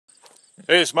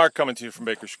Hey, it's Mark coming to you from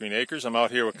Baker's Green Acres. I'm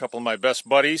out here with a couple of my best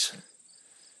buddies.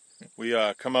 We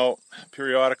come out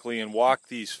periodically and walk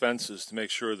these fences to make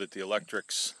sure that the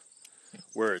electric's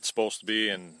where it's supposed to be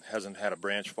and hasn't had a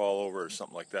branch fall over or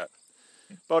something like that.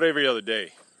 About every other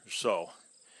day or so.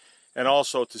 And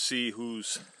also to see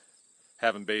who's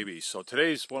having babies. So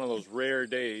today's one of those rare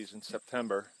days in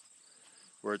September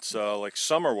where it's like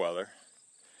summer weather.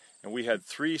 And we had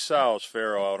 3 sows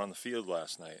farrow out on the field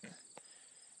last night.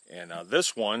 And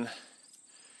this one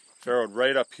farrowed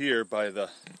right up here by the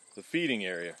feeding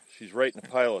area. She's right in a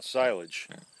pile of silage.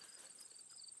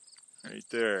 Right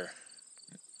there.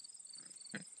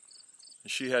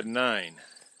 And she had 9.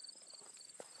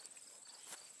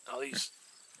 Now these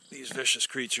vicious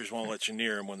creatures won't let you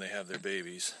near them when they have their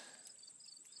babies.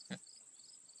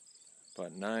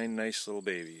 But 9 nice little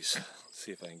babies. Let's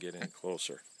see if I can get in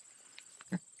closer.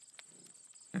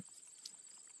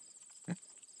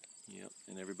 Yep,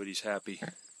 and everybody's happy.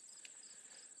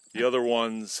 The other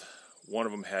ones, one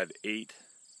of them had 8,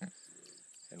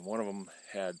 and one of them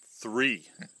had 3,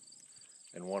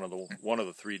 and one of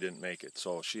the 3 didn't make it.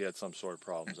 So she had some sort of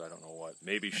problems. I don't know what.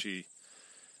 Maybe she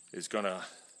is gonna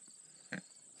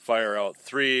fire out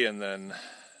 3, and then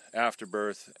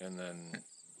afterbirth, and then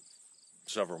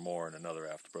several more in another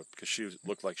afterbirth, because she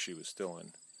looked like she was still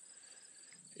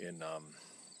in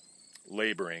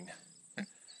laboring.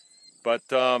 But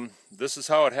this is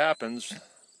how it happens.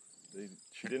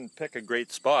 She didn't pick a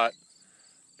great spot,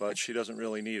 but she doesn't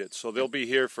really need it. So they'll be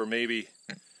here for maybe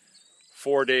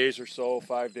 4 days or so,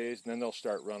 5 days, and then they'll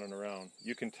start running around.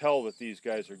 You can tell that these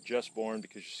guys are just born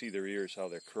because you see their ears, how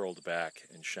they're curled back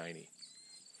and shiny.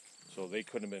 So they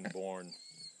couldn't have been born,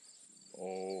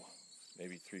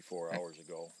 maybe 3-4 hours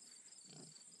ago.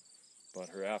 But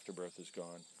her afterbirth is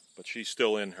gone. But she's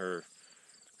still in her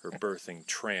birthing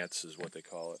trance is what they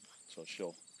call it. So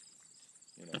she'll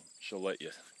let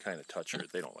you kind of touch her.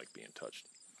 They don't like being touched.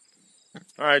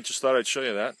 All right, just thought I'd show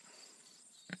you that.